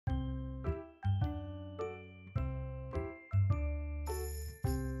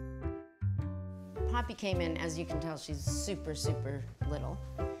Poppy came in, as you can tell, she's super, super little.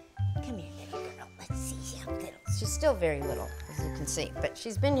 Come here, little girl. Let's see how little. She's still very little, as you can see, but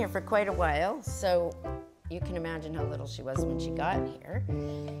she's been here for quite a while, so you can imagine how little she was when she got here.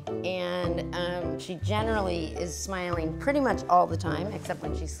 And she generally is smiling pretty much all the time, except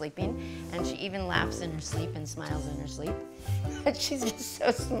when she's sleeping. And she even laughs in her sleep and smiles in her sleep. She's just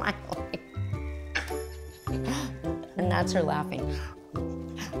so smiley. And that's her laughing.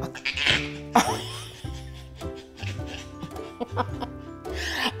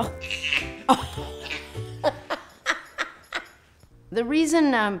 The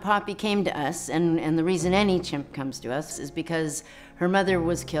reason Poppy came to us, and the reason any chimp comes to us, is because her mother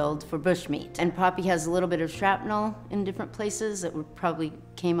was killed for bushmeat. And Poppy has a little bit of shrapnel in different places that probably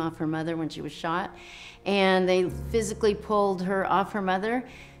came off her mother when she was shot. And they physically pulled her off her mother,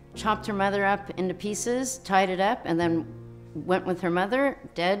 chopped her mother up into pieces, tied it up, and then went with her mother,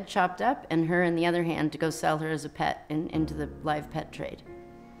 dead, chopped up, and her in the other hand to go sell her as a pet into the live pet trade.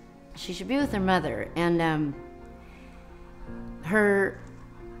 She should be with her mother, and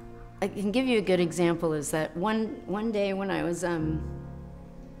I can give you a good example is that one day when I was, one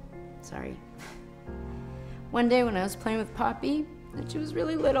day when I was playing with Poppy, and she was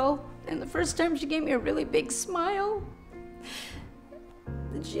really little, and the first time she gave me a really big smile.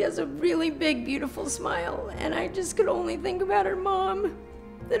 And she has a really big, beautiful smile, and I just could only think about her mom,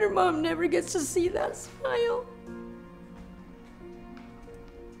 that her mom never gets to see that smile.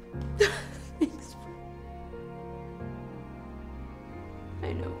 Thanks.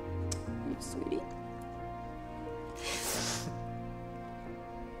 I know, you sweetie.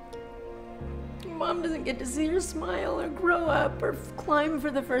 Your mom doesn't get to see her smile or grow up or climb for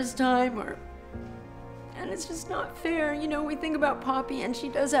the first time and it's just not fair. You know, we think about Poppy and she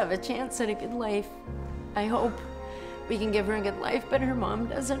does have a chance at a good life. I hope we can give her a good life, but her mom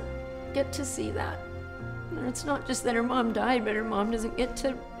doesn't get to see that. And it's not just that her mom died, but her mom doesn't get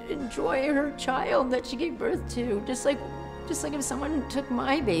to enjoy her child that she gave birth to, just like if someone took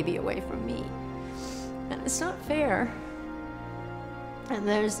my baby away from me. And it's not fair. And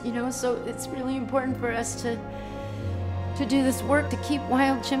there's, you know, so it's really important for us to do this work to keep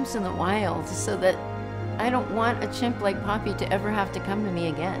wild chimps in the wild, so that I don't want a chimp like Poppy to ever have to come to me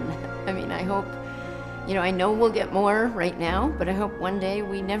again. I mean, I hope, you know, I know we'll get more right now, but I hope one day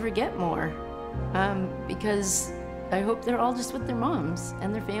we never get more. Because I hope they're all just with their moms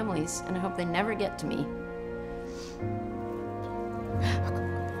and their families, and I hope they never get to me.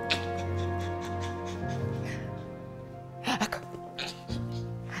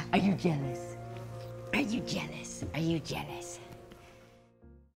 Are you jealous? Are you jealous? Are you jealous?